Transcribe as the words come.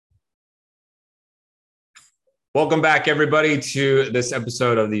Welcome back, everybody, to this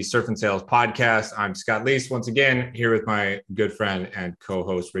episode of the Surf and Sales Podcast. I'm Scott Leese, once again, here with my good friend and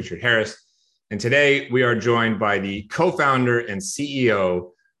co-host, Richard Harris. And today we are joined by the co-founder and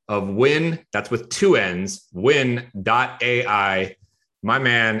CEO of Win, that's with two N's, Win.ai, my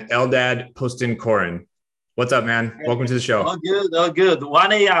man, Eldad Postin-Koren. What's up, man? Welcome to the show. All good.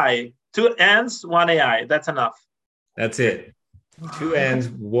 One AI, two N's, one AI. That's enough. That's it. Two N's,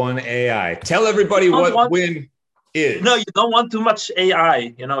 one AI. Tell everybody what Win is. No, you don't want too much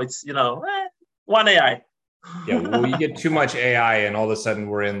AI. It's one AI. Yeah, well, you get too much AI and all of a sudden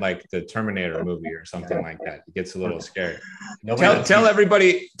we're in like the Terminator movie or something like that. It gets a little scary. Tell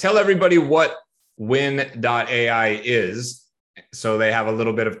everybody what Win.ai is so they have a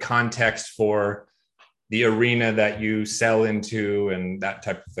little bit of context for the arena that you sell into and that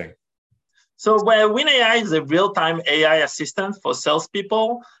type of thing. So Win AI is a real-time AI assistant for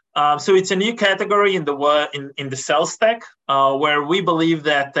salespeople. So it's a new category in the sales tech, where we believe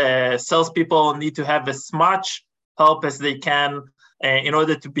that salespeople need to have as much help as they can in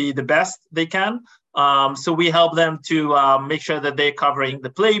order to be the best they can. So we help them to make sure that they're covering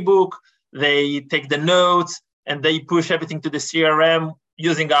the playbook, they take the notes, and they push everything to the CRM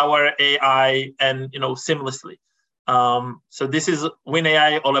using our AI and seamlessly. So this is Win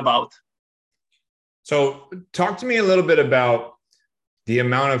AI all about. So talk to me a little bit about the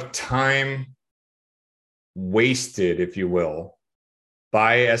amount of time wasted, if you will,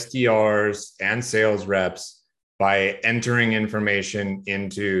 by SDRs and sales reps by entering information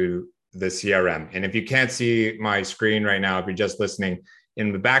into the CRM. And if you can't see my screen right now, if you're just listening,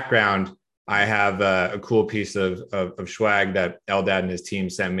 in the background, I have a cool piece of swag that Eldad and his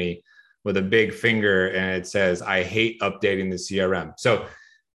team sent me with a big finger, and it says, "I hate updating the CRM." So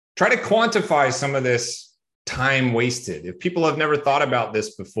try to quantify some of this time wasted. If people have never thought about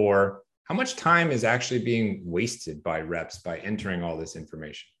this before, how much time is actually being wasted by reps by entering all this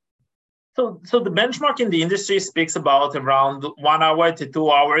information? So the benchmark in the industry speaks about around 1 hour to 2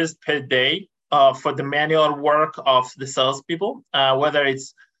 hours per day for the manual work of the salespeople, whether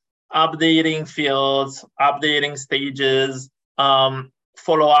it's updating fields, updating stages,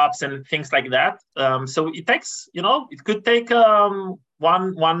 follow-ups, and things like that. So it takes, it could take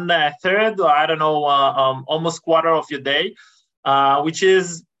one third, or I don't know, almost quarter of your day, which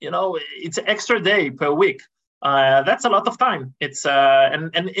is, it's an extra day per week. That's a lot of time. It's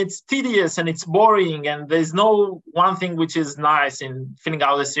and it's tedious and it's boring, and there's no one thing which is nice in filling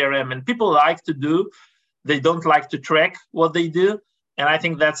out the CRM. And people like to do, they don't like to track what they do. And I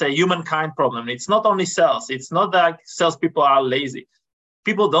think that's a humankind problem. It's not only sales. It's not that salespeople are lazy.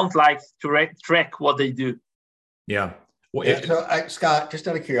 People don't like to track what they do. Yeah. Well, so Scott, just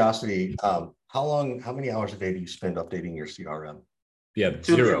out of curiosity, how many hours a day do you spend updating your CRM? Yeah,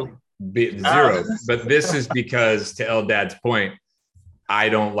 zero. But this is because, to Eldad's point, I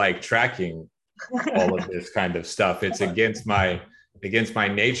don't like tracking all of this kind of stuff. It's against my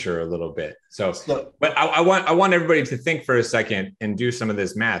nature a little bit. So but I want everybody to think for a second and do some of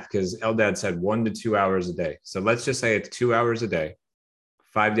this math, because Eldad said 1 to 2 hours a day. So let's just say it's 2 hours a day,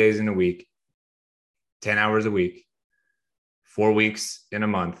 5 days in a week, 10 hours a week, 4 weeks in a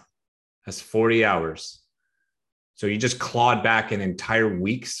month. That's 40 hours. So you just clawed back an entire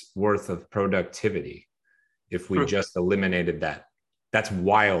week's worth of productivity if we just eliminated that. That's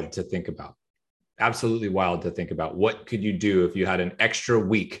wild to think about. Absolutely wild to think about. What could you do if you had an extra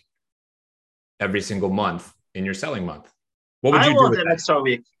week every single month in your selling month? What would you do with an extra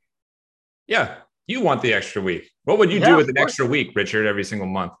week? Yeah, you want the extra week. What would you do with an extra week, Richard, every single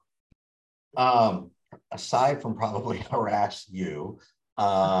month? Aside from probably harass you,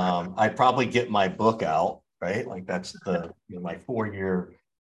 I'd probably get my book out, right? Like that's my 4-year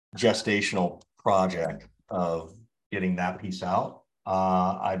gestational project of getting that piece out.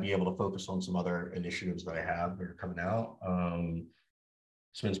 I'd be able to focus on some other initiatives that I have that are coming out.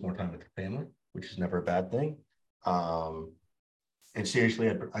 Spends more time with the family, which is never a bad thing. And seriously,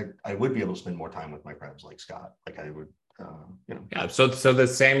 I would be able to spend more time with my friends like Scott. Like I would, Yeah. So the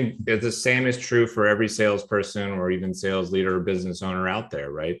same is true for every salesperson or even sales leader or business owner out there,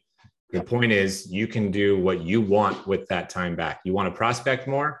 right? The point is you can do what you want with that time back. You want to prospect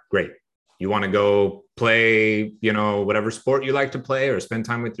more? Great. You want to go play, whatever sport you like to play or spend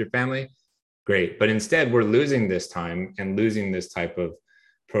time with your family? Great. But instead, we're losing this time and losing this type of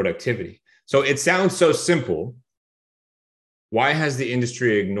productivity. So it sounds so simple. Why has the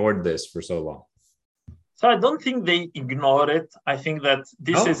industry ignored this for so long? So I don't think they ignored it. I think that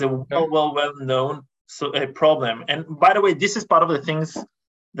this is a well-known problem. And by the way, this is part of the things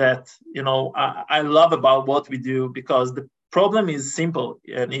that, I love about what we do, because the problem is simple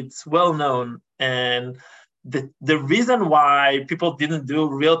and it's well-known. And the reason why people didn't do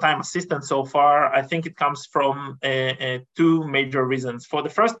real-time assistance so far, I think it comes from two major reasons. For the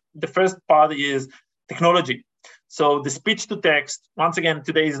first part is technology. So the speech to text, once again,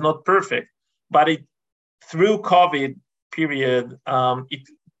 today is not perfect, but through COVID period, it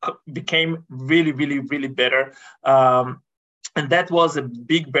became really, really, really better. And that was a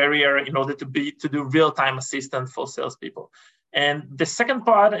big barrier in order to do real-time assistance for salespeople. And the second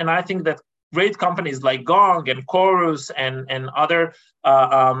part, and I think that great companies like Gong and Chorus and other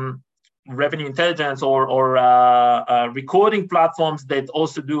revenue intelligence or recording platforms that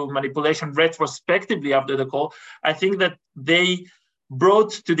also do manipulation retrospectively after the call, I think that they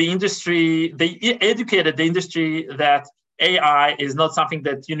brought to the industry, they educated the industry that AI is not something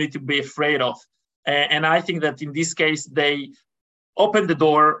that you need to be afraid of. And I think that in this case, they opened the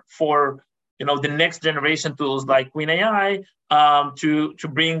door for the next generation tools like WinAI to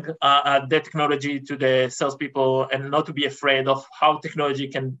bring that technology to the salespeople and not to be afraid of how technology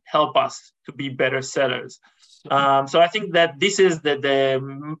can help us to be better sellers. So I think that this is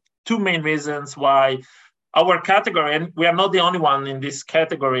the two main reasons why our category, and we are not the only one in this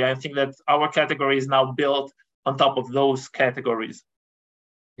category. I think that our category is now built on top of those categories.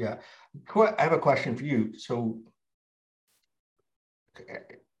 Yeah, I have a question for you. So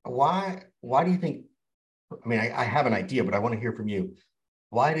why do you think, I mean, I have an idea, but I want to hear from you.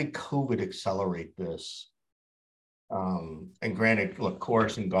 Why did COVID accelerate this? And granted, look,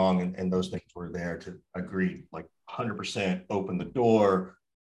 Chorus and Gong and those things were there to agree, like 100% open the door,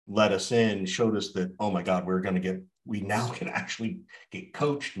 let us in, showed us that, oh my God, we now can actually get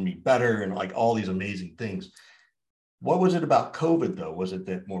coached and be better and like all these amazing things. What was it about COVID though? Was it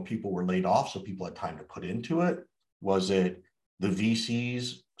that more people were laid off so people had time to put into it? Was it the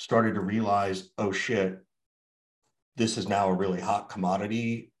VCs started to realize, oh shit, this is now a really hot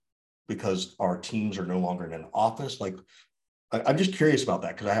commodity because our teams are no longer in an office? Like, I'm just curious about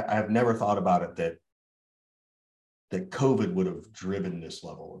that because I have never thought about it that COVID would have driven this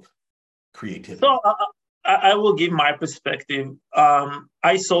level of creativity. So I will give my perspective.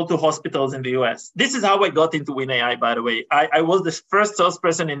 I sold to hospitals in the US. This is how I got into WinAI, by the way. I was the first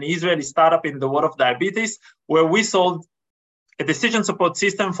salesperson in an Israeli startup in the world of diabetes, where we sold a decision support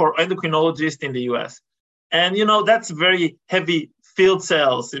system for endocrinologists in the US. And, that's very heavy field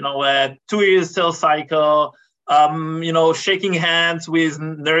sales, 2 years sales cycle, shaking hands with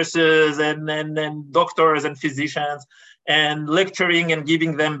nurses and doctors and physicians and lecturing and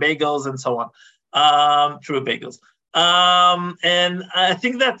giving them bagels and so on, true bagels. And I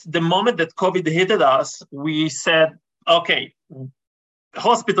think that the moment that COVID hit us, we said, okay,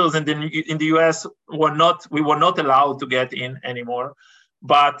 hospitals in the US we were not allowed to get in anymore,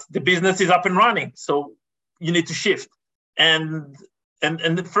 but the business is up and running. So you need to shift. And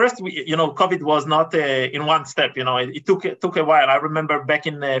at first, COVID was not in one step. It took a while. I remember back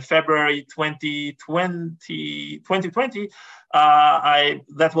in February 2020,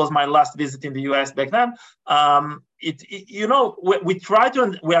 that was my last visit in the US back then. We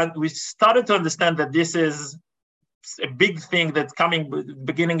started to understand that this is a big thing that's coming.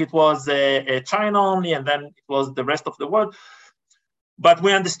 Beginning, it was China only, and then it was the rest of the world. But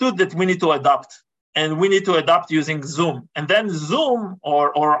we understood that we need to adapt. And we need to adapt using Zoom. And then Zoom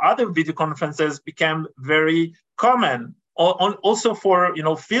or other video conferences became very common, also for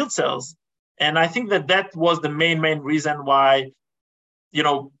field sales. And I think that was the main reason why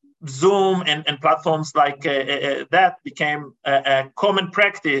Zoom and platforms like that became a common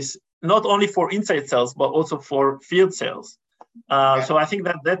practice, not only for inside sales but also for field sales. So I think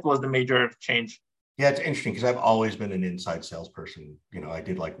that was the major change. Yeah, it's interesting because I've always been an inside salesperson. I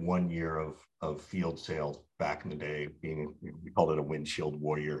did like 1 year of field sales back in the day, we called it a windshield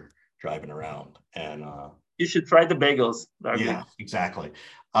warrior, driving around. And you should try the bagels. Yeah, exactly.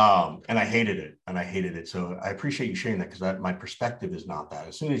 And I hated it. So I appreciate you sharing that because my perspective is not that.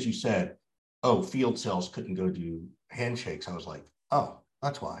 As soon as you said, oh, field sales couldn't go do handshakes, I was like, oh,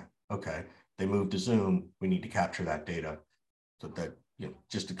 that's why. Okay, they moved to Zoom. We need to capture that data. So that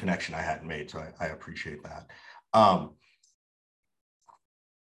just a connection I hadn't made. So I appreciate that.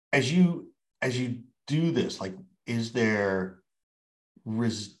 As you do this, like, is there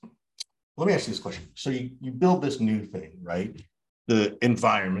let me ask you this question. So you build this new thing, right? The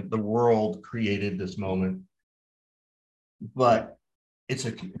environment, the world created this moment, but it's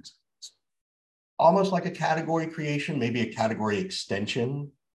almost like a category creation, maybe a category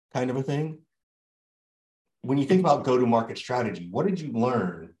extension kind of a thing. When you think about go-to-market strategy, what did you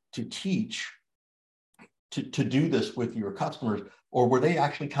learn to teach to do this with your customers, or were they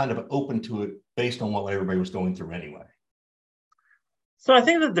actually kind of open to it based on what everybody was going through anyway? So I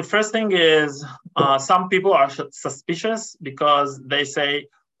think that the first thing is some people are suspicious because they say,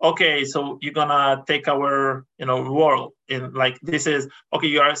 okay, so you're gonna take our world in like this is okay.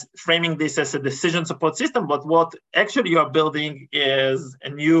 You are framing this as a decision support system, but what actually you are building is a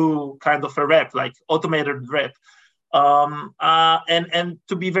new kind of a rep, like automated rep. And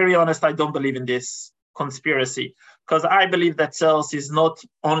to be very honest, I don't believe in this conspiracy because I believe that sales is not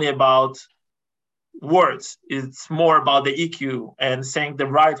only about words. It's more about the EQ and saying the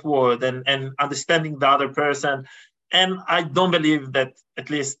right word and understanding the other person. And I don't believe that, at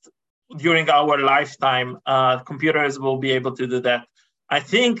least during our lifetime, computers will be able to do that. I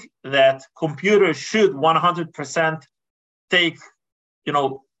think that computers should 100% take,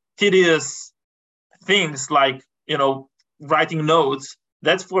 tedious things like, writing notes.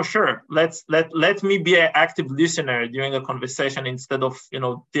 That's for sure. Let me be an active listener during a conversation instead of,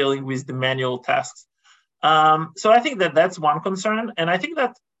 dealing with the manual tasks. So I think that that's one concern. And I think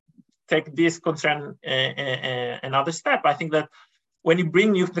that take this concern another step. I think that when you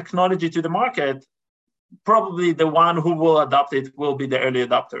bring new technology to the market, probably the one who will adopt it will be the early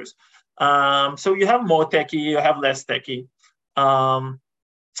adopters. So you have more techie, you have less techie.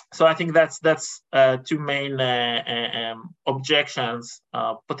 So I think that's two main objections,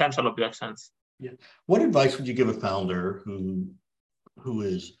 potential objections. Yeah. What advice would you give a founder who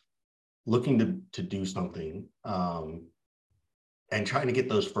is looking to do something and trying to get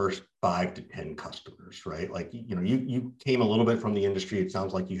those first 5 to 10 customers, right? Like, you came a little bit from the industry. It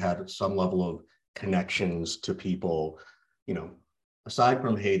sounds like you had some level of connections to people, aside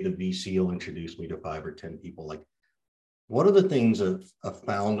from, hey, the VC will introduce me to 5 or 10 people. Like, what are the things a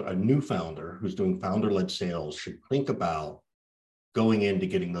new founder who's doing founder-led sales should think about going into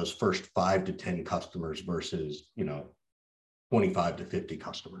getting those first 5 to 10 customers versus, 25 to 50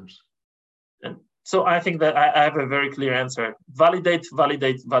 customers? So I think that I have a very clear answer. Validate.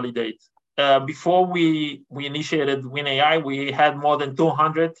 Before we initiated WinAI, we had more than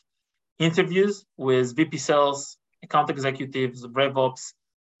 200 interviews with VP sales, account executives, RevOps,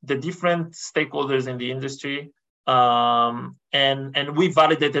 the different stakeholders in the industry. And we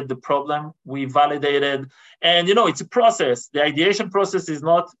validated the problem. We validated, and it's a process. The ideation process is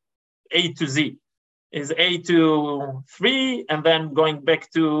not A to Z. Is A to 3 and then going back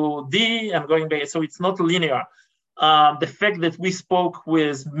to D and going back. So it's not linear. The fact that we spoke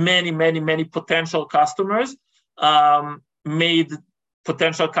with many potential customers made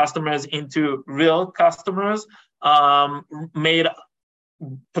potential customers into real customers, made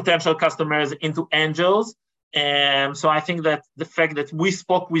potential customers into angels. And so I think that the fact that we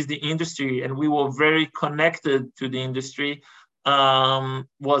spoke with the industry and we were very connected to the industry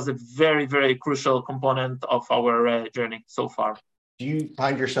was a very, very crucial component of our journey so far. Do you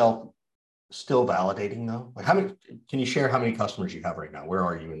find yourself still validating though? Like, can you share how many customers you have right now? Where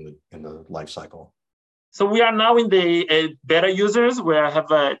are you in the life cycle? So we are now in the beta users, where I have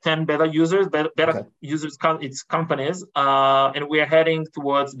 10 beta users, users, it's companies, and we are heading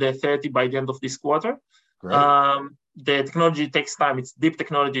towards the 30 by the end of this quarter. Great. The technology takes time. It's deep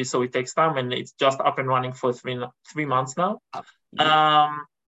technology, so it takes time, and it's just up and running for three months now.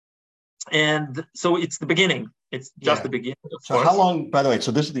 And so it's the beginning. It's just the beginning. So how long, by the way,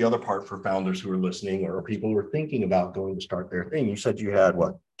 so this is the other part for founders who are listening or people who are thinking about going to start their thing. You said you had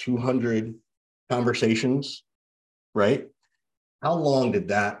 200 conversations, right? How long did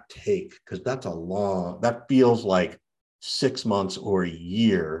that take? Because that feels like 6 months or a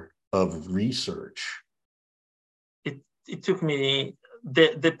year of research. It took me,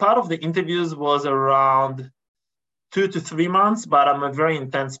 the part of the interviews was around 2 to 3 months, but I'm a very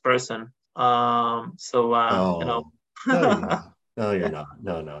intense person. No, you're not.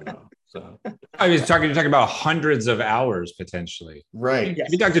 No. So I was talking about hundreds of hours potentially. Right. Yes.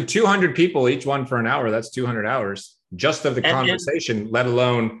 If you talk to 200 people, each one for an hour, that's 200 hours just of the conversation, let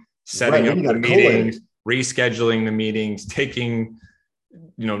alone setting up the meetings, rescheduling the meetings, taking,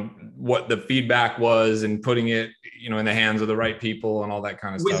 what the feedback was and putting it, in the hands of the right people and all that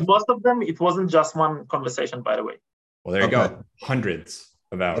kind of stuff. With most of them, it wasn't just one conversation, by the way. Well, there you go. Hundreds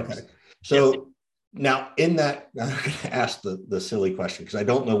of hours. Okay. So now in that, I'm going to ask the silly question, because I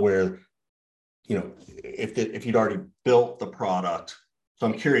don't know where, if you'd already built the product. So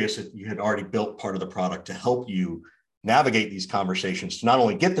I'm curious if you had already built part of the product to help you navigate these conversations, to not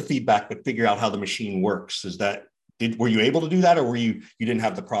only get the feedback, but figure out how the machine works. Were you able to do that, or you didn't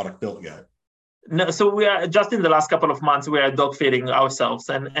have the product built yet? No, so we are just in the last couple of months, we are dog feeding ourselves.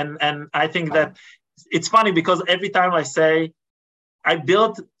 And I think that it's funny because every time I say I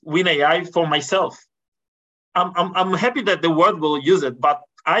built WinAI for myself, I'm happy that the world will use it, but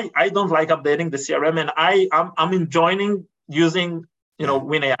I don't like updating the CRM, and I'm enjoying using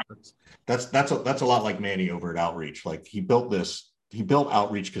Win AI. That's a lot like Manny over at Outreach. Like he built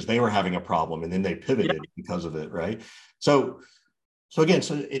Outreach because they were having a problem, and then they pivoted because of it, right? So again,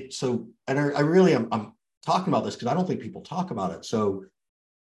 I'm talking about this because I don't think people talk about it. So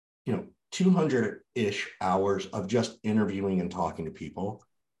 200-ish hours of just interviewing and talking to people.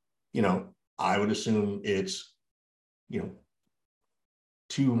 I would assume it's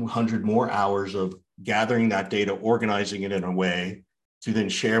 200 more hours of gathering that data, organizing it in a way to then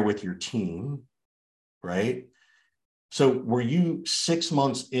share with your team, right? So were you 6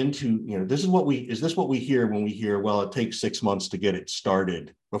 months into, is this what we hear when we hear, well, it takes 6 months to get it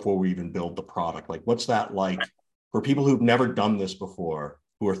started before we even build the product? Like, what's that like for people who've never done this before,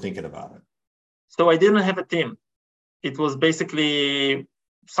 who are thinking about it? So I didn't have a team. It was basically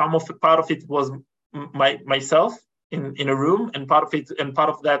part of it was myself in a room, and part of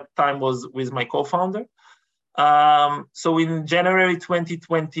that time was with my co-founder. So in January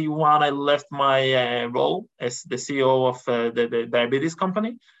 2021, I left my role as the CEO of the diabetes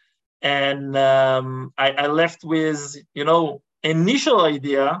company, and I left with initial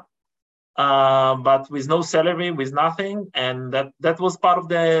idea, but with no salary, with nothing, and that was part of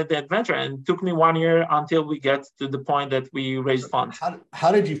the adventure. And it took me 1 year until we get to the point that we raised funds.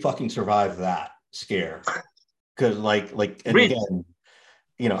 How did you fucking survive that scare? Because and again,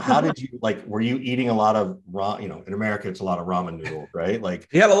 how did you, were you eating a lot of in America, it's a lot of ramen noodles, right? Like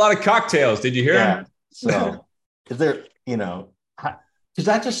you had a lot of cocktails. Did you hear? Yeah. So is there, because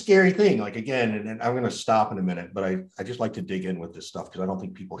that's a scary thing. Like, again, and I'm going to stop in a minute, but I just like to dig in with this stuff because I don't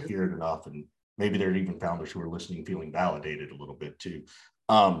think people hear it enough. And maybe there are even founders who are listening, feeling validated a little bit too.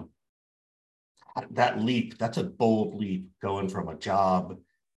 That leap, that's a bold leap, going from a job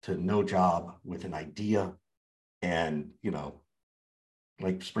to no job with an idea. And,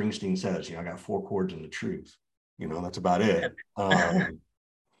 like Springsteen says, I got 4 chords and the truth, that's about it.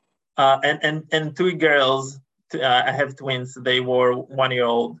 And 2 girls, I have twins. They were 1 year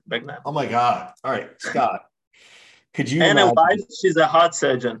old back then. Oh my God. All right, Scott, could you and imagine? A wife, she's a heart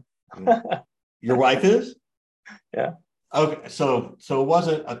surgeon. Your wife is? Yeah. Okay. So it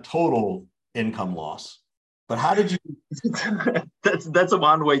wasn't a total income loss, but how did you? that's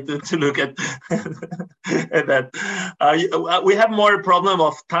one way to look at that. We have more problem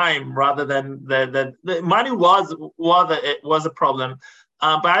of time rather than the money was a problem.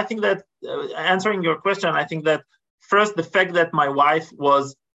 But I think that answering your question, I think that first, the fact that my wife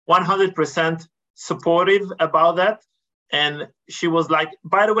was 100% supportive about that. And she was like,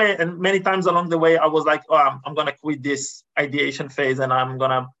 by the way, and many times along the way, I was like, oh, I'm going to quit this ideation phase and I'm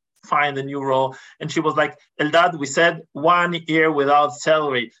going to find a new role. And she was like, Eldad, we said 1 year without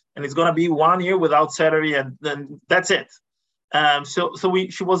salary, and it's going to be 1 year without salary, and then that's it.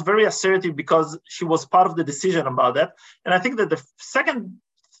 She was very assertive because she was part of the decision about that. And I think that the second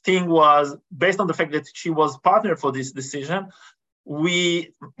thing was, based on the fact that she was partner for this decision,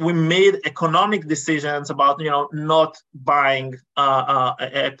 we made economic decisions about not buying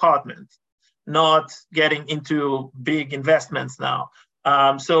an apartment, not getting into big investments now.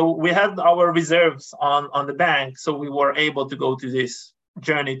 So we had our reserves on the bank, so we were able to go to this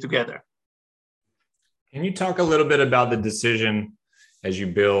journey together. Can you talk a little bit about the decision as you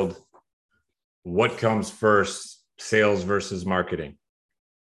build? What comes first, sales versus marketing?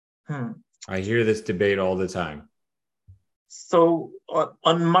 I hear this debate all the time. So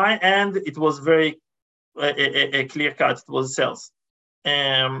on my end, it was very a clear cut. It was sales.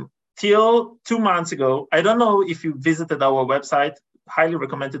 Till 2 months ago, I don't know if you visited our website. Highly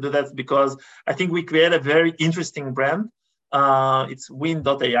recommend to do that because I think we create a very interesting brand. It's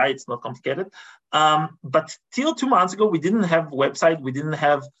win.ai. It's not complicated. But till 2 months ago, we didn't have a website. We didn't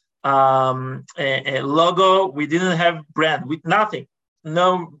have a logo. We didn't have brand. With nothing.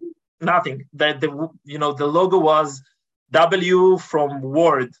 No, nothing. The logo was W from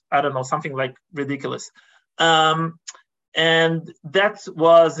Word. I don't know, something like ridiculous. And that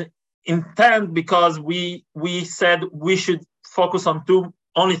was intent because we said we should focus on 2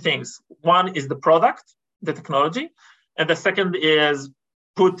 only things. One is the product, the technology, and the second is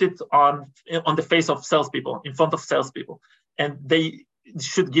put it on the face of salespeople, in front of salespeople, and they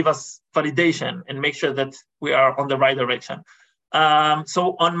should give us validation and make sure that we are on the right direction.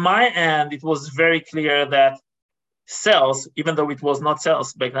 So on my end, it was very clear that sales, even though it was not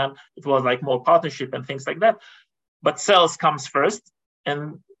sales back then, it was like more partnership and things like that. But sales comes first,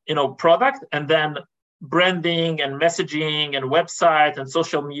 and product, and then branding and messaging and website and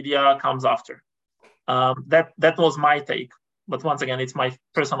social media comes after. That was my take. But once again, it's my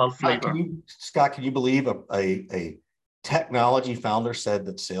personal flavor. Scott, can you believe a technology founder said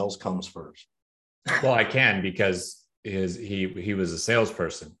that sales comes first? Well, I can, because he was a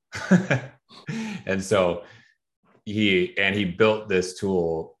salesperson. And so he built this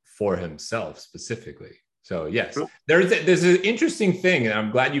tool for himself specifically. So yes, there's an interesting thing, and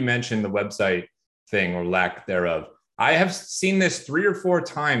I'm glad you mentioned the website thing or lack thereof. I have seen this 3 or 4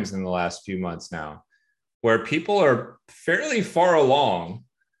 times in the last few months now, where people are fairly far along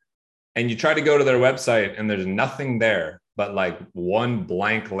and you try to go to their website and there's nothing there but like one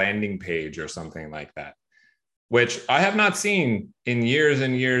blank landing page or something like that, which I have not seen in years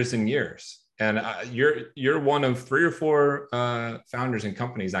and years and years. And you're one of 3 or 4 founders and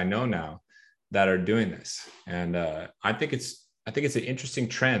companies I know now that are doing this. And I think it's an interesting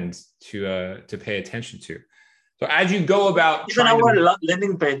trend to pay attention to. So as you go about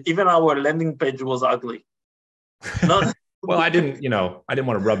landing page was ugly. Not well, I didn't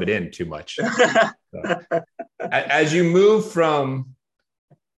want to rub it in too much. So, as you move from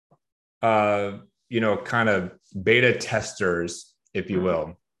kind of beta testers, if you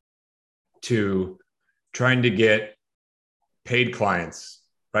will, to trying to get paid clients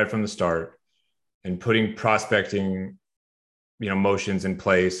right from the start and putting prospecting, motions in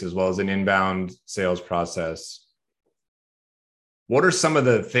place, as well as an inbound sales process. What are some of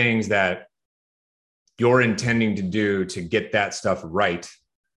the things that you're intending to do to get that stuff right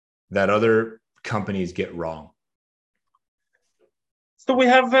that other companies get wrong? So we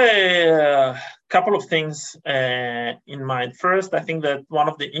have a couple of things in mind. First, I think that one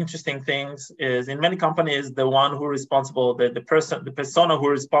of the interesting things is in many companies, the one who is responsible, the persona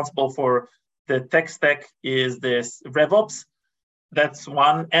who is responsible for the tech stack is this RevOps. That's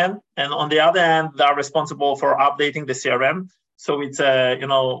one end. And on the other end, they are responsible for updating the CRM. So it's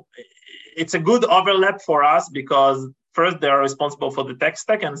a good overlap for us because first, they are responsible for the tech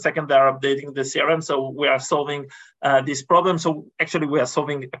stack, and second, they are updating the CRM. So we are solving this problem. So actually, we are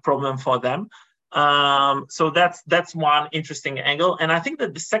solving a problem for them. So that's one interesting angle. And I think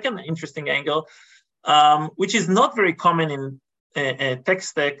that the second interesting angle, which is not very common in tech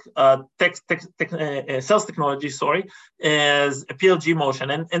stack, sales technology, is a PLG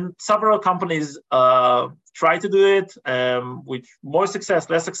motion. And several companies try to do it with more success,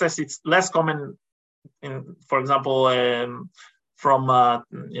 less success. It's less common for example, from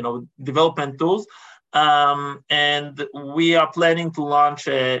development tools, and we are planning to launch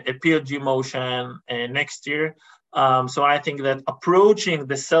a PLG motion next year. So I think that approaching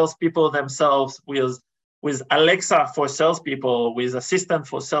the salespeople themselves with Alexa for salespeople, with Assistant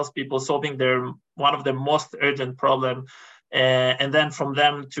for salespeople, solving one of the most urgent problem, and then from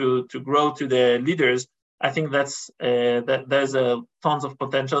them to grow to the leaders. I think that there's tons of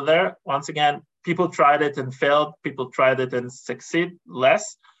potential there. Once again, people tried it and failed. People tried it and succeed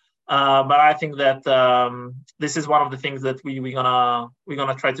less. But I think that this is one of the things that we're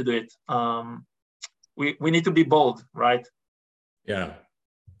gonna try to do it. We need to be bold, right? Yeah.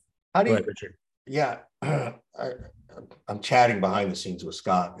 How do you, Richard? Yeah, I'm chatting behind the scenes with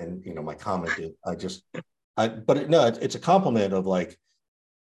Scott, and my comment is it's a compliment of like,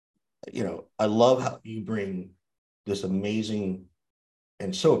 I love how you bring this amazing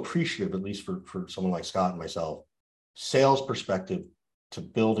and so appreciative, at least for someone like Scott and myself, sales perspective to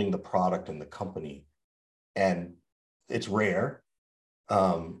building the product and the company. And it's rare,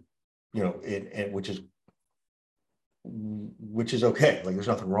 which is okay. Like, there's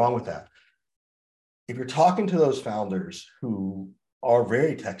nothing wrong with that. If you're talking to those founders who are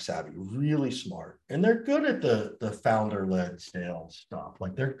very tech savvy, really smart, and they're good at the founder-led sales stuff,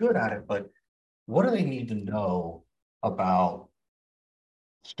 like they're good at it, but what do they need to know about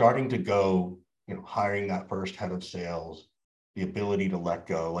starting to go, hiring that first head of sales, the ability to let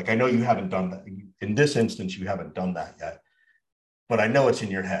go? Like, I know you haven't done that. In this instance, you haven't done that yet, but I know it's in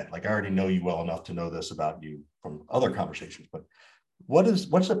your head. Like, I already know you well enough to know this about you from other conversations, but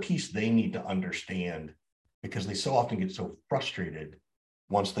what's a piece they need to understand? Because they so often get so frustrated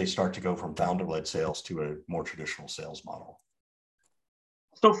once they start to go from founder-led sales to a more traditional sales model.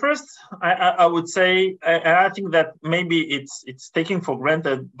 So first, I would say, I think that maybe it's taken for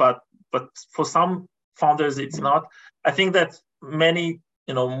granted, but for some founders, it's not. I think that many,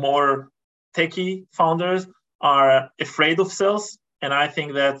 more techie founders are afraid of sales. And I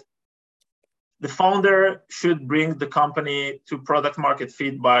think that the founder should bring the company to product market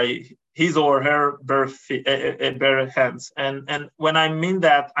fit by his or her bare hands. And when I mean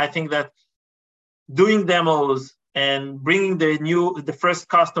that, I think that doing demos and bringing the first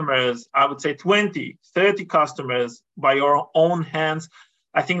customers, I would say 20, 30 customers by your own hands,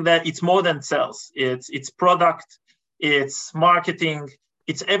 I think that it's more than sales. It's product, it's marketing,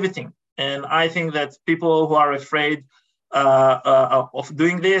 it's everything. And I think that people who are afraid of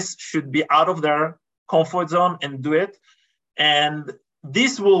doing this should be out of their comfort zone and do it. And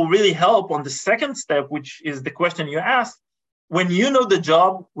this will really help on the second step, which is the question you asked. When you know the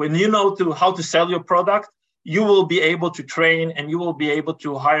job, when you know how to sell your product, you will be able to train and you will be able to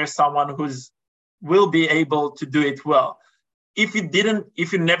hire someone will be able to do it well. If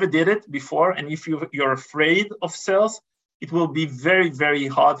you never did it before, and if you're afraid of sales, it will be very, very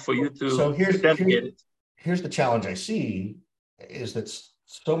hard for you to delegate it. Here's the challenge I see is that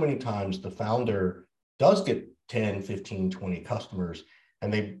so many times the founder does get 10, 15, 20 customers,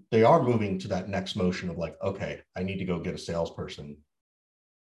 and they are moving to that next motion of like, okay, I need to go get a salesperson.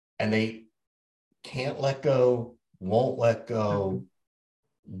 And they can't let go, won't let go,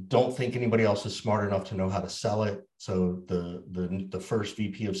 don't think anybody else is smart enough to know how to sell it. So the first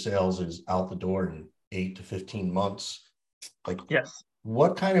VP of sales is out the door in 8 to 15 months. Like, yes.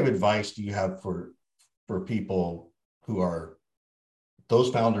 What kind of advice do you have for people who are those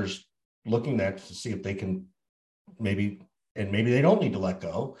founders looking at to see if they can maybe they don't need to let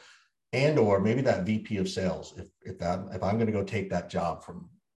go, and or maybe that VP of sales, if I'm going to go take that job from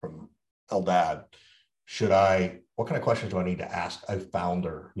Eldad, what kind of questions do I need to ask a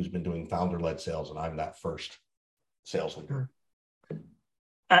founder who's been doing founder-led sales and I'm that first sales leader?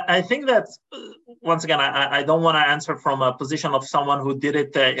 I think that, once again, I don't want to answer from a position of someone who did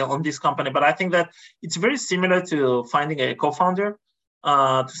it on this company, but I think that it's very similar to finding a co-founder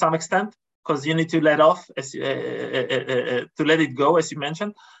to some extent, because you need to let it go, as you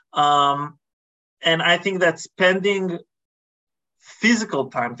mentioned. And I think that spending physical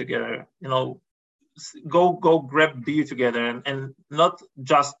time together, go grab beer together and not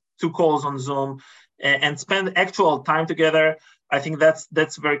just 2 calls on Zoom, and spend actual time together. I think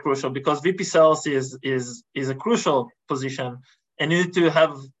that's very crucial, because VP sales is a crucial position, and you need to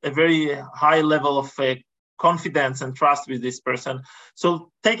have a very high level of confidence and trust with this person.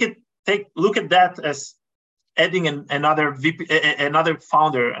 So look at that as adding another VP, another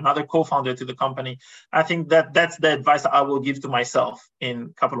founder, another co-founder to the company. I think that's the advice I will give to myself in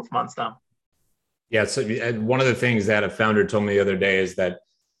a couple of months now. Yeah. So one of the things that a founder told me the other day is that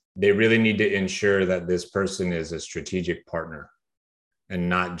they really need to ensure that this person is a strategic partner and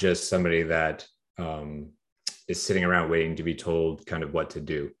not just somebody that is sitting around waiting to be told kind of what to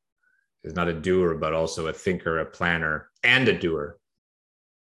do. Is not a doer, but also a thinker, a planner, and a doer.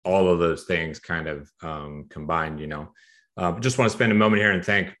 All of those things kind of combined, just want to spend a moment here and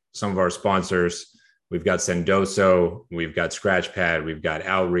thank some of our sponsors. We've got Sendoso, we've got Scratchpad, we've got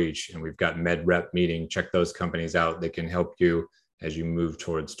Outreach, and we've got MedRep Meeting. Check those companies out. They can help you as you move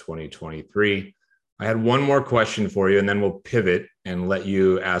towards 2023. I had one more question for you, and then we'll pivot and let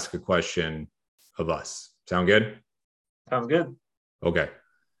you ask a question of us. Sound good? Sounds good. Okay.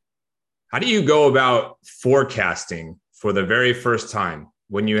 How do you go about forecasting for the very first time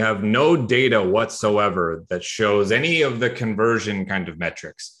when you have no data whatsoever that shows any of the conversion kind of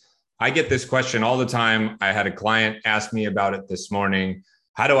metrics? I get this question all the time. I had a client ask me about it this morning.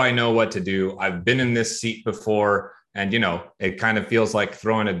 How do I know what to do? I've been in this seat before, and it kind of feels like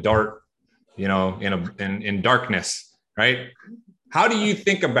throwing a dart, in darkness, right? How do you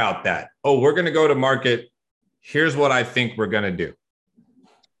think about that? Oh, we're going to go to market. Here's what I think we're going to do.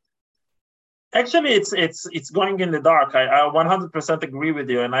 Actually, it's going in the dark. I 100% agree with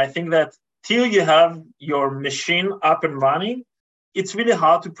you. And I think that till you have your machine up and running, it's really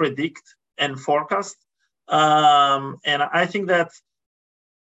hard to predict and forecast. And I think that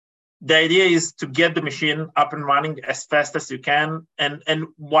the idea is to get the machine up and running as fast as you can. And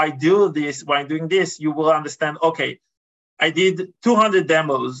while doing this, you will understand, okay, I did 200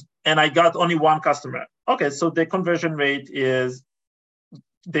 demos and I got only 1 customer. Okay, so the conversion rate is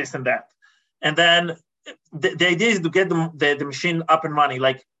this and that. And then the idea is to get the machine up and running,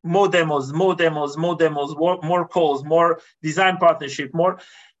 like more demos, more calls, more design partnership, more,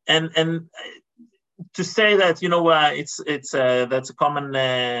 and to say that that's a common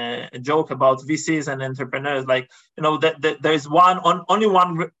joke about VCs and entrepreneurs, like that there is only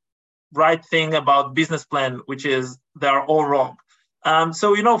one right thing about business plan, which is they are all wrong.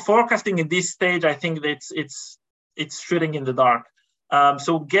 So forecasting in this stage, I think that it's shooting in the dark.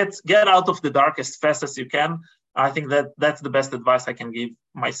 So get out of the dark as fast as you can. I think that's the best advice I can give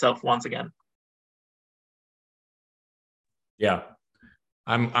myself once again. Yeah,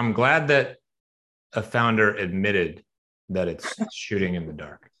 I'm glad that a founder admitted that it's shooting in the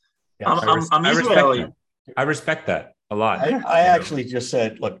dark. Yeah, I'm Israeli. I respect that a lot. I actually just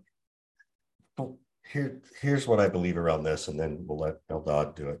said, look, here's what I believe around this, and then we'll let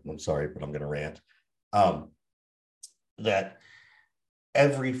Eldad do it. I'm sorry, but I'm going to rant. That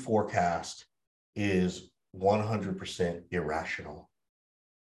every forecast is 100% irrational.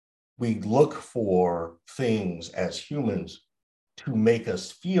 we look for things as humans to make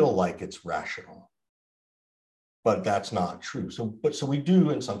us feel like it's rational. But that's not true. So we do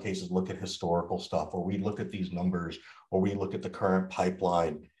in some cases look at historical stuff, or we look at these numbers, or we look at the current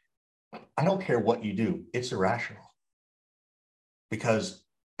pipeline. I don't care what you do, it's irrational. Because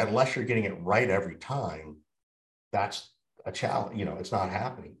unless you're getting it right every time, that's a challenge. You know, it's not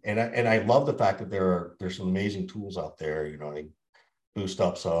happening. And I love the fact that there's some amazing tools out there, you know, like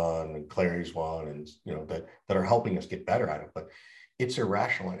BoostUp's on and Clary's one, and you know, that are helping us get better at it. But it's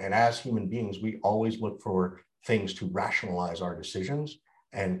irrational. And as human beings, we always look for things to rationalize our decisions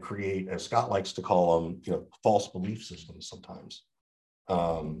and create, as Scott likes to call them, you know, false belief systems sometimes,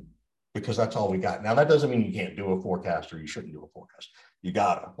 because that's all we got. Now, that doesn't mean you can't do a forecast or you shouldn't do a forecast. You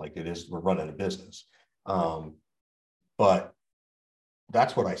gotta, like it is, we're running a business. But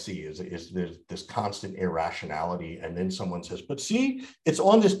that's what I see is there's this constant irrationality. And then someone says, but see, it's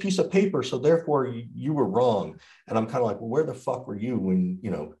on this piece of paper, so therefore you were wrong. And I'm kind of like, well, where the fuck were you when, you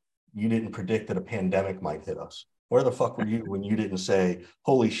know, you didn't predict that a pandemic might hit us? Where the fuck were you when you didn't say,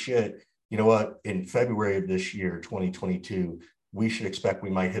 holy shit, you know what, in February of this year, 2022, we should expect we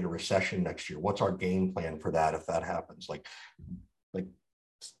might hit a recession next year. What's our game plan for that if that happens? Like,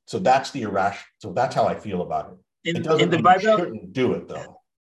 so that's the irrational. So that's how I feel about it. In the Bible, you shouldn't do it though.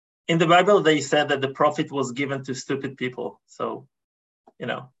 In the Bible, they said that the prophet was given to stupid people. So, you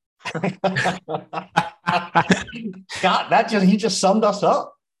know. God, he just summed us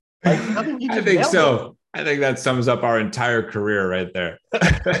up. Like, I think so. I think that sums up our entire career right there.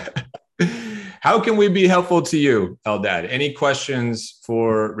 How can we be helpful to you, Eldad? Any questions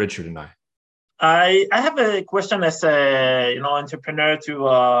for Richard and I? I have a question as a entrepreneur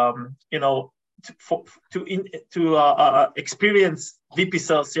to experience VP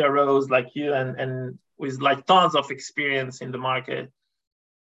sales CROs like you and with like tons of experience in the market.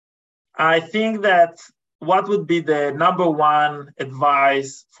 I think that what would be the number one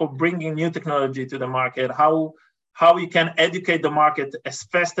advice for bringing new technology to the market? How you can educate the market as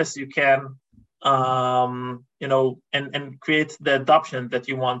fast as you can, and create the adoption that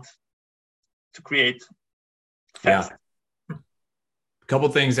you want to create fast. Yeah. A couple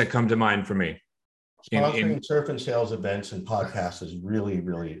things that come to mind for me. Sponsoring surf and sales events and podcasts is really,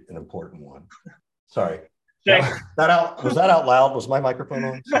 really an important one. Sorry. Was that out loud? Was my microphone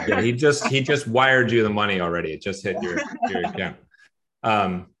on? Yeah, he just wired you the money already. It just hit your account.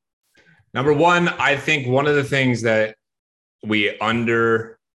 Number one, I think one of the things that we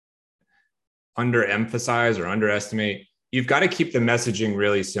underemphasize or underestimate, you've got to keep the messaging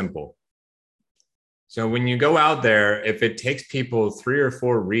really simple. So when you go out there, if it takes people 3 or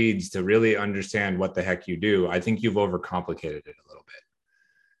 4 reads to really understand what the heck you do, I think you've overcomplicated it a little bit.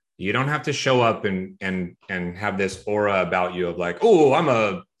 You don't have to show up and have this aura about you of like, oh, I'm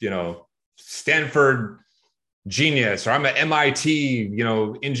a, Stanford genius, or I'm an MIT,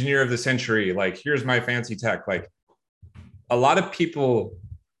 engineer of the century. Like, here's my fancy tech. Like, a lot of people,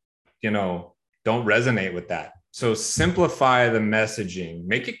 don't resonate with that. So simplify the messaging,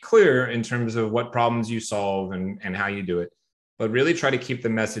 make it clear in terms of what problems you solve and how you do it, but really try to keep the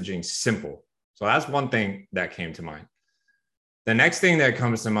messaging simple. So that's one thing that came to mind. The next thing that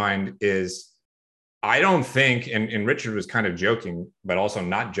comes to mind is, I don't think, and Richard was kind of joking, but also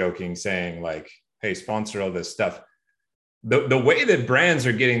not joking, saying like, hey, sponsor all this stuff. The way that brands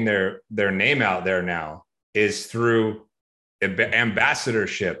are getting their name out there now is through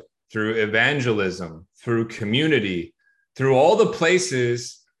ambassadorship, through evangelism, through community, through all the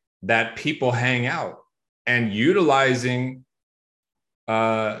places that people hang out, and utilizing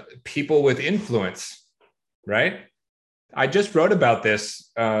people with influence, right? I just wrote about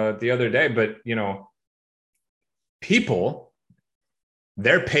this the other day, but people,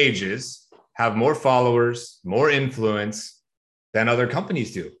 their pages have more followers, more influence than other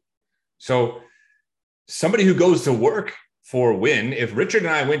companies do. So somebody who goes to work for Win, if Richard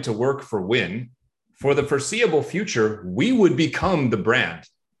and I went to work for Win, for the foreseeable future, we would become the brand.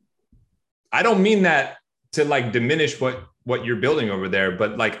 I don't mean that to like diminish what you're building over there,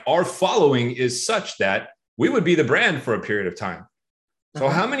 but like our following is such that we would be the brand for a period of time. So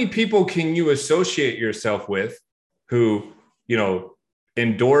how many people can you associate yourself with who,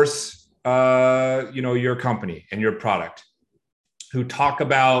 endorse, your company and your product, who talk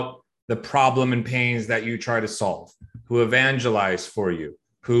about the problem and pains that you try to solve, who evangelize for you,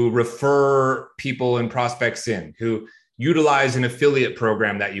 who refer people and prospects in, who utilize an affiliate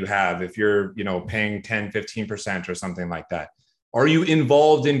program that you have if you're, paying 10, 15% or something like that? Are you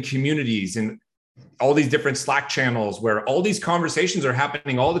involved in communities and all these different Slack channels where all these conversations are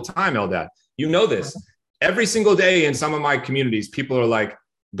happening all the time, Eldad? You know this. Every single day in some of my communities, people are like,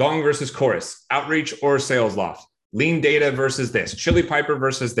 Gong versus Chorus, Outreach or Sales Loft, Lean Data versus this, Chili Piper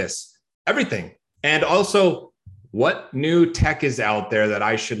versus this, everything. And also, what new tech is out there that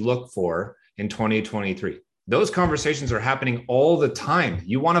I should look for in 2023? Those conversations are happening all the time.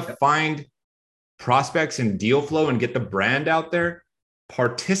 You want to find prospects and deal flow and get the brand out there,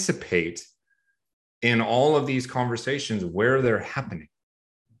 participate in all of these conversations where they're happening.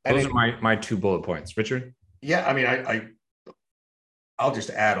 Those are my 2 bullet points. Richard? Yeah, I mean, I'll just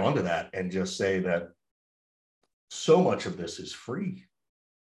add on to that and just say that so much of this is free.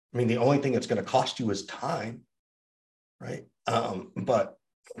 I mean, the only thing that's going to cost you is time, right?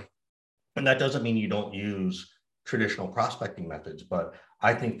 And that doesn't mean you don't use traditional prospecting methods, but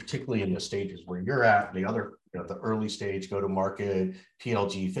I think particularly in the stages where you're at, the other, the early stage, go to market,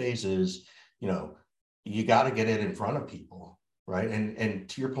 PLG phases, you got to get it in front of people, right? And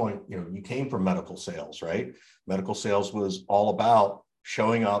to your point, you came from medical sales, right? Medical sales was all about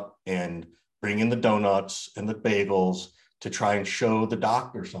showing up and bringing the donuts and the bagels to try and show the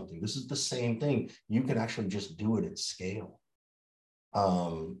doctor something. This is the same thing. You can actually just do it at scale.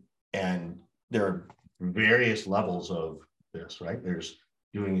 And there are various levels of this, right? There's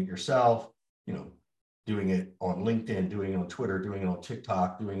doing it yourself, doing it on LinkedIn, doing it on Twitter, doing it on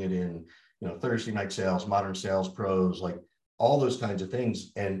TikTok, doing it in, Thursday Night Sales, Modern Sales Pros, like all those kinds of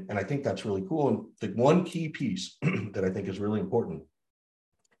things. And I think that's really cool. And the one key piece that I think is really important,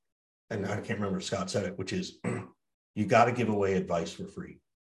 and I can't remember if Scott said it, which is you got to give away advice for free.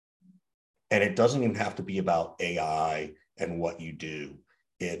 And it doesn't even have to be about AI and what you do.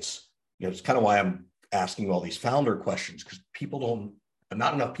 It's kind of why I'm asking all these founder questions, because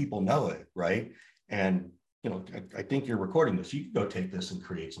not enough people know it, right? And, I think you're recording this. You can go take this and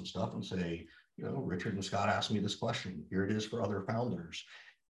create some stuff and say, Richard and Scott asked me this question. Here it is for other founders.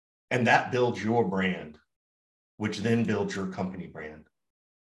 And that builds your brand, which then builds your company brand.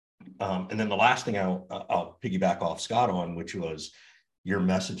 And then the last thing I'll piggyback off Scott on, which was your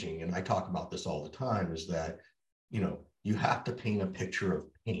messaging. And I talk about this all the time, is that, you have to paint a picture of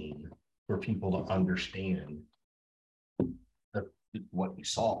pain for people to understand what you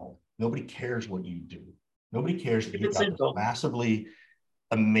solve. Nobody cares what you do. Nobody cares that you've got this massively,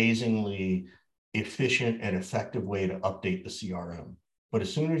 amazingly efficient and effective way to update the CRM. But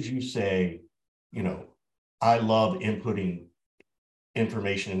as soon as you say, I love inputting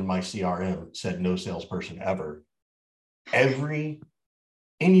information into my CRM, said no salesperson ever, anybody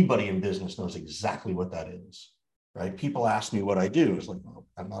in business knows exactly what that is. Right? People ask me what I do. It's like, well,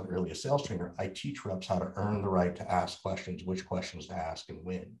 I'm not really a sales trainer. I teach reps how to earn the right to ask questions, which questions to ask, and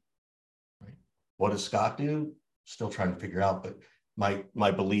when. Right? What does Scott do? Still trying to figure out. But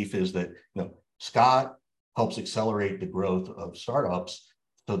my belief is that Scott helps accelerate the growth of startups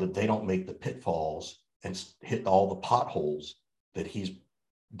so that they don't make the pitfalls and hit all the potholes that he's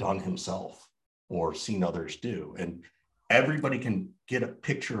done himself or seen others do. And everybody can get a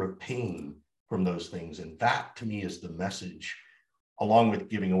picture of pain from those things. And that to me is the message, along with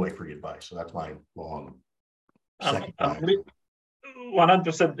giving away free advice. So that's my long second. 100%.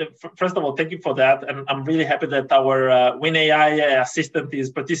 First of all, thank you for that. And I'm really happy that our WinAI assistant is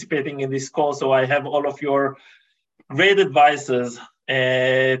participating in this call. So I have all of your great advices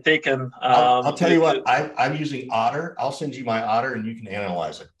taken. I'll tell you what, I'm using Otter. I'll send you my Otter and you can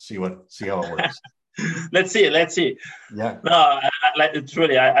analyze it. See how it works. Let's see. Yeah. No,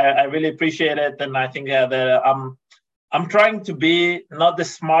 truly, I really appreciate it, and I think that I'm trying to be not the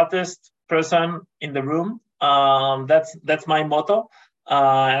smartest person in the room. That's my motto,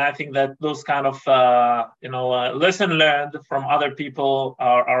 and I think that those kind of lesson learned from other people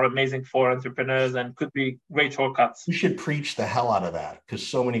are amazing for entrepreneurs and could be great shortcuts. You should preach the hell out of that, because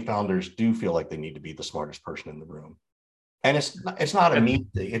so many founders do feel like they need to be the smartest person in the room. And it's not a mean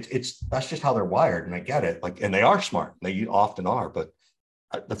thing. That's just how they're wired, and I get it. And they are smart. They often are, but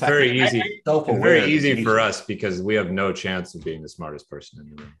the fact very easy for us because we have no chance of being the smartest person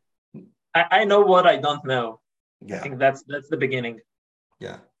in the room. I know what I don't know. Yeah, I think that's the beginning.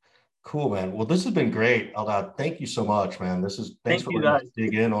 Yeah, cool, man. Well, this has been great, Eldad. Thank you so much, man. Thanks for letting us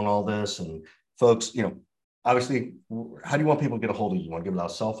dig in on all this, and folks, obviously, how do you want people to get a hold of you? You want to give out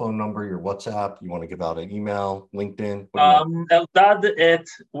a cell phone number, your WhatsApp? You want to give out an email, LinkedIn? Eldad at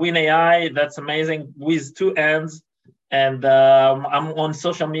WinAI. That's amazing, with 2 N's. And I'm on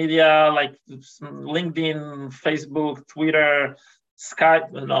social media like LinkedIn, Facebook, Twitter,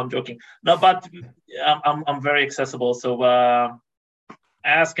 Skype. No, I'm joking. No, but I'm very accessible. So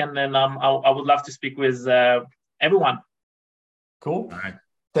ask, and then I would love to speak with everyone. Cool. All right.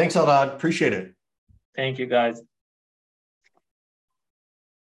 Thanks, Eldad. Appreciate it. Thank you, guys.